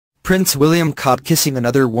Prince William caught kissing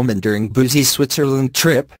another woman during Boozy's Switzerland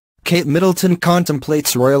trip, Kate Middleton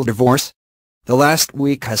contemplates royal divorce. The last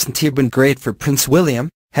week hasn't been great for Prince William,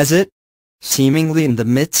 has it? Seemingly in the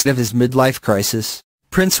midst of his midlife crisis,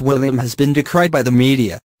 Prince William has been decried by the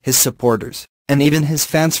media, his supporters, and even his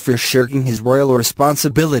fans for shirking his royal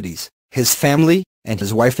responsibilities, his family, and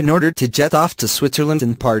his wife in order to jet off to Switzerland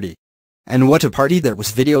and party. And what a party! There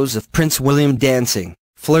was videos of Prince William dancing,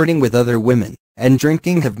 flirting with other women, and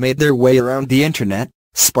drinking have made their way around the internet,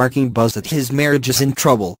 sparking buzz that his marriage is in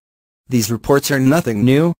trouble. These reports are nothing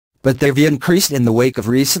new, but they've increased in the wake of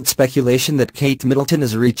recent speculation that Kate Middleton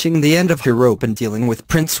is reaching the end of her rope in dealing with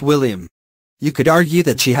Prince William. You could argue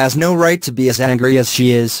that she has no right to be as angry as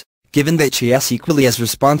she is, given that she is equally as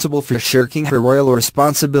responsible for shirking her royal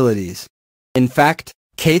responsibilities. In fact,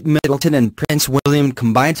 Kate Middleton and Prince William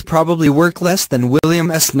combined probably work less than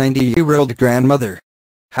William's 90-year-old grandmother.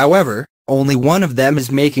 However, only one of them is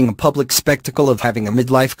making a public spectacle of having a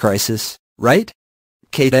midlife crisis, right?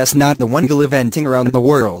 Kate is not the one gallivanting around the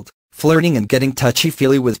world, flirting and getting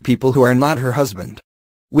touchy-feely with people who are not her husband.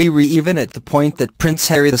 We were even at the point that Prince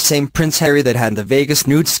Harry, the same Prince Harry that had the Vegas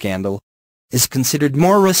nude scandal, is considered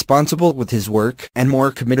more responsible with his work and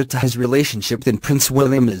more committed to his relationship than Prince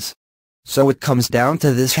William is. So it comes down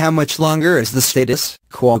to this: how much longer is the status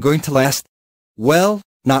quo going to last? Well,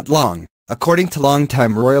 not long, according to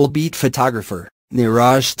longtime royal beat photographer,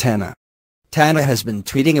 Neeraj Tana. Tana has been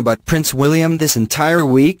tweeting about Prince William this entire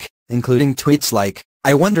week, including tweets like,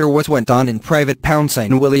 "I wonder what went on in private #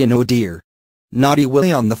 Willie and oh dear. Naughty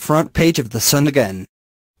Willie" on the front page of The Sun again.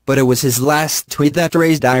 But it was his last tweet that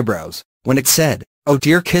raised eyebrows, when it said, "Oh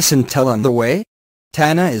dear, kiss and tell on the way."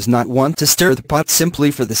 Tana is not one to stir the pot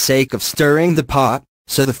simply for the sake of stirring the pot,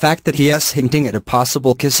 so the fact that he is hinting at a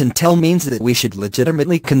possible kiss and tell means that we should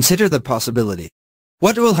legitimately consider the possibility.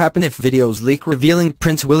 What will happen if videos leak revealing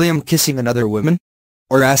Prince William kissing another woman?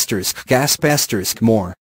 Or ***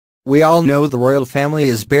 more. We all know the royal family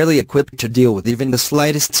is barely equipped to deal with even the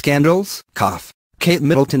slightest scandals, Kate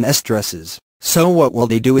Middleton stresses. So what will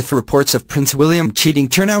they do if reports of Prince William cheating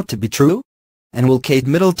turn out to be true? And will Kate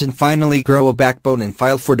Middleton finally grow a backbone and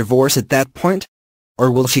file for divorce at that point? Or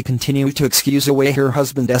will she continue to excuse away her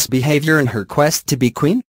husband's behavior in her quest to be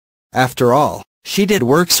queen? After all, she did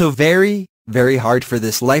work so very hard for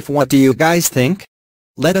this life. What do you guys think?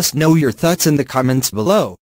 Let us know your thoughts in the comments below.